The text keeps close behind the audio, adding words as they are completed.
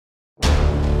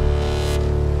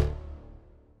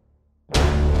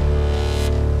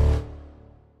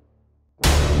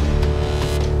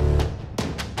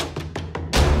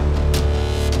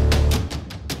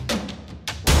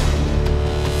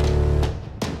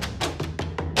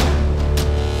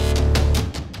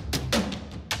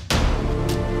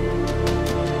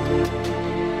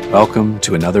Welcome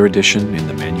to another edition in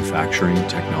the Manufacturing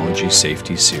Technology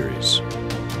Safety Series.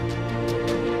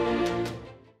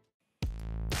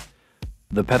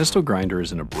 The pedestal grinder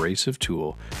is an abrasive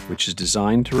tool which is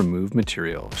designed to remove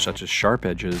material such as sharp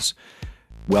edges,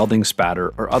 welding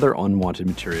spatter, or other unwanted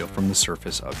material from the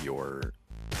surface of your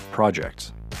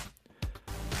project.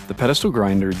 The pedestal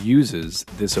grinder uses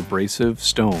this abrasive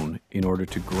stone in order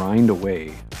to grind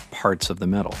away parts of the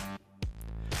metal.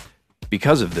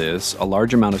 Because of this, a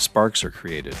large amount of sparks are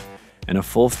created, and a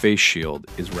full face shield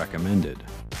is recommended.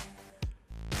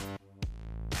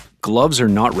 Gloves are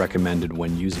not recommended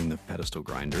when using the pedestal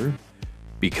grinder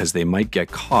because they might get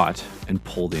caught and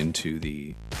pulled into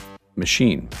the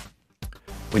machine.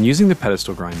 When using the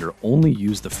pedestal grinder, only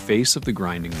use the face of the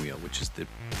grinding wheel, which is the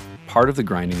part of the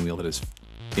grinding wheel that is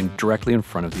directly in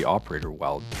front of the operator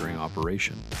while during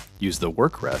operation. Use the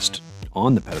work rest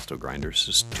on the pedestal grinder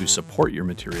to support your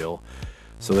material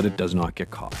so that it does not get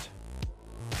caught.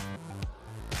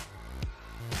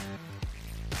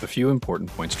 A few important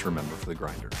points to remember for the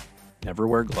grinder. Never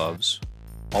wear gloves.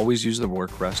 Always use the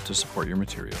work rest to support your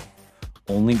material.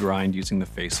 Only grind using the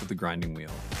face of the grinding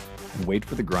wheel. And wait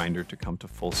for the grinder to come to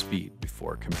full speed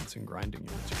before commencing grinding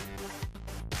your material.